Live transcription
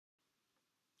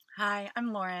Hi,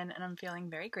 I'm Lauren, and I'm feeling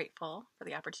very grateful for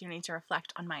the opportunity to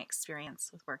reflect on my experience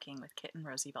with working with Kit and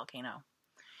Rosie Volcano.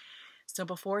 So,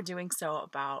 before doing so,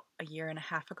 about a year and a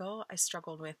half ago, I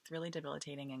struggled with really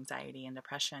debilitating anxiety and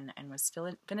depression and was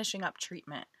finishing up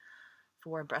treatment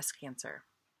for breast cancer.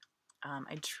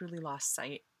 I truly lost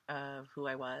sight of who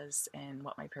I was and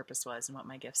what my purpose was and what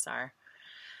my gifts are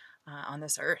on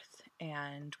this earth.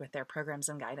 And with their programs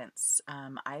and guidance,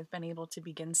 I've been able to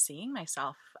begin seeing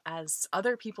myself as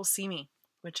other people see me,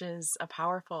 which is a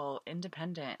powerful,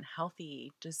 independent,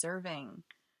 healthy, deserving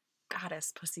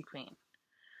goddess pussy queen.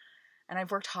 And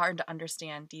I've worked hard to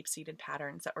understand deep-seated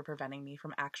patterns that were preventing me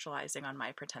from actualizing on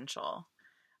my potential.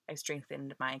 I've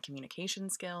strengthened my communication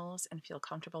skills and feel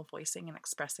comfortable voicing and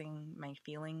expressing my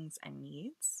feelings and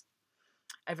needs.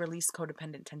 I've released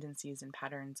codependent tendencies and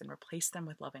patterns and replaced them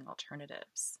with loving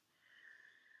alternatives.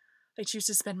 I choose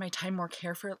to spend my time more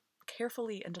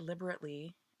carefully and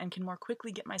deliberately, and can more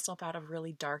quickly get myself out of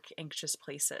really dark, anxious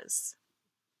places.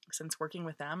 Since working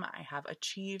with them, I have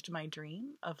achieved my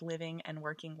dream of living and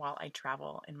working while I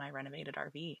travel in my renovated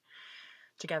RV.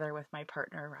 Together with my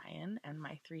partner Ryan and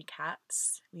my 3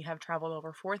 cats, we have traveled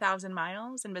over 4,000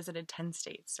 miles and visited 10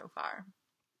 states so far.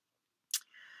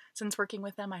 Since working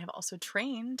with them, I have also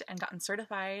trained and gotten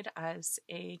certified as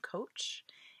a coach,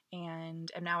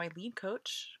 and am now a lead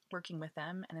coach working with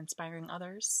them and inspiring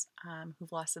others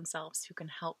who've lost themselves, who can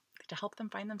help them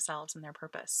find themselves and their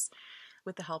purpose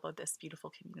with the help of this beautiful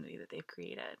community that they've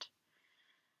created.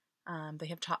 They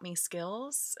have taught me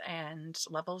skills and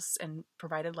levels and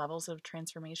provided levels of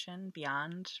transformation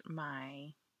beyond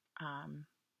my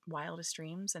wildest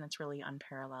dreams, and it's really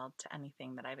unparalleled to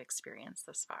anything that I've experienced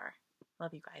thus far.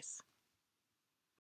 Love you guys.